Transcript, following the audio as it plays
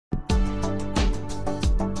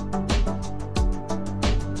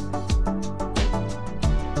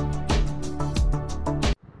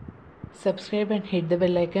Subscribe and hit the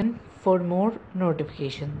bell icon for more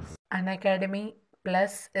notifications. Unacademy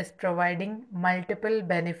Plus is providing multiple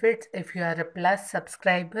benefits if you are a Plus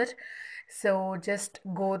subscriber. So just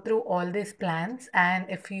go through all these plans, and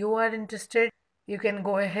if you are interested, you can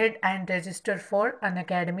go ahead and register for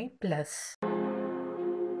Unacademy Plus.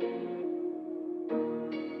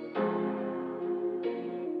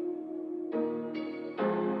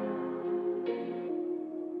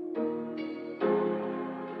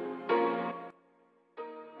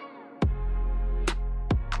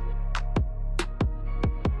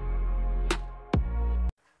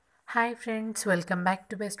 Hi friends, welcome back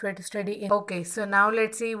to Best Way to Study. Okay, so now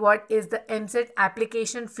let's see what is the Eamcet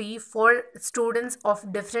application fee for students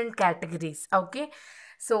of different categories. Okay,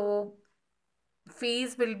 so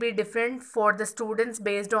fees will be different for the students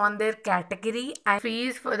based on their category, and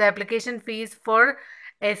fees for the application fees for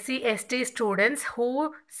SC/ST students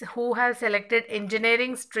who have selected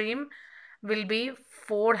engineering stream will be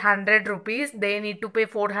 400 rupees. They need to pay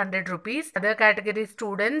 400 rupees. Other category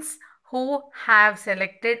students who have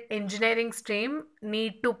selected engineering stream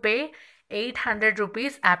need to pay 800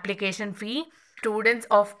 rupees application fee. Students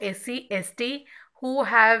of SC/ST who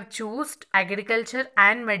have chosen agriculture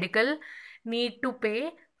and medical need to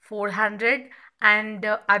pay 400, and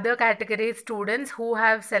other category students who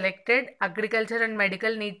have selected agriculture and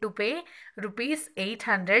medical need to pay rupees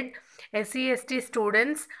 800. SC/ST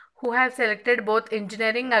students who have selected both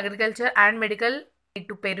engineering, agriculture and medical need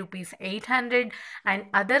to pay rupees 800, and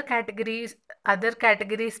other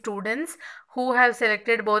category students who have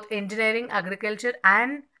selected both engineering, agriculture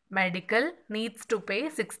and medical needs to pay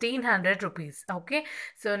 1600 rupees. Okay,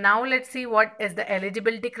 so now let's see what is the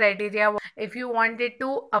eligibility criteria. If you wanted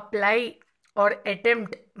to apply or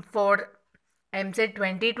attempt for Eamcet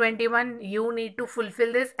 2021, you need to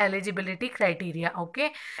fulfill this eligibility criteria.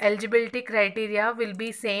 Okay, eligibility criteria will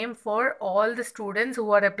be same for all the students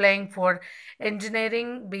who are applying for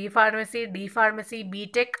engineering, B Pharmacy, D Pharmacy, B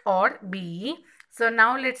Tech or BE. So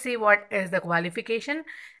now let's see what is the qualification.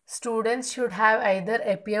 Students should have either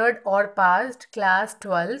appeared or passed class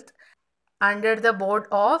 12th under the board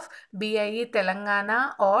of BIE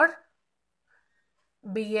Telangana or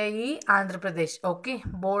BIE Andhra Pradesh. Okay,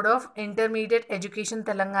 Board of Intermediate Education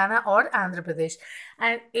Telangana or Andhra Pradesh,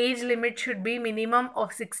 and age limit should be minimum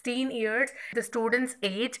of 16 years. The student's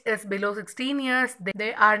age is below 16 years.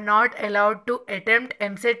 They are not allowed to attempt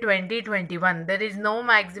Eamcet 2021. There is no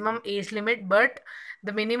maximum age limit, but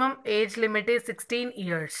the minimum age limit is 16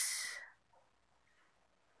 years.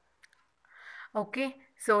 Okay,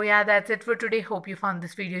 so yeah, that's it for today. Hope you found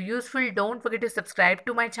this video useful. Don't forget to subscribe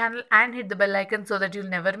to my channel and hit the bell icon so that you'll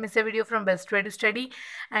never miss a video from Best Way to Study.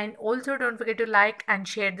 And also don't forget to like and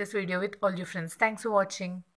share this video with all your friends. Thanks for watching.